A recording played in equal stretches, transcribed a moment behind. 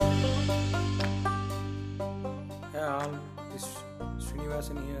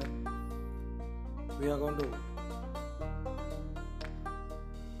We are going to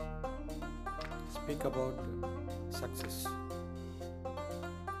speak about success.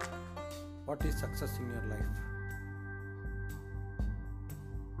 What is success in your life?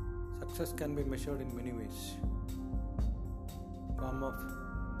 Success can be measured in many ways. Form of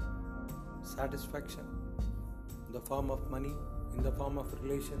satisfaction, in the form of money, in the form of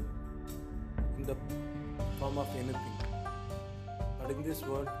relation, in the form of anything. But in this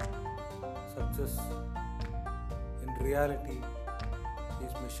world, success in reality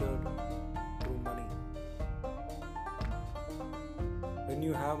is measured through money. When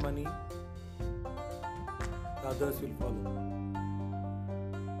you have money, the others will follow.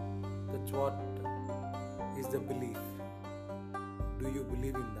 That's what is the belief. Do you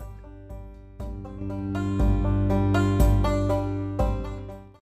believe in that?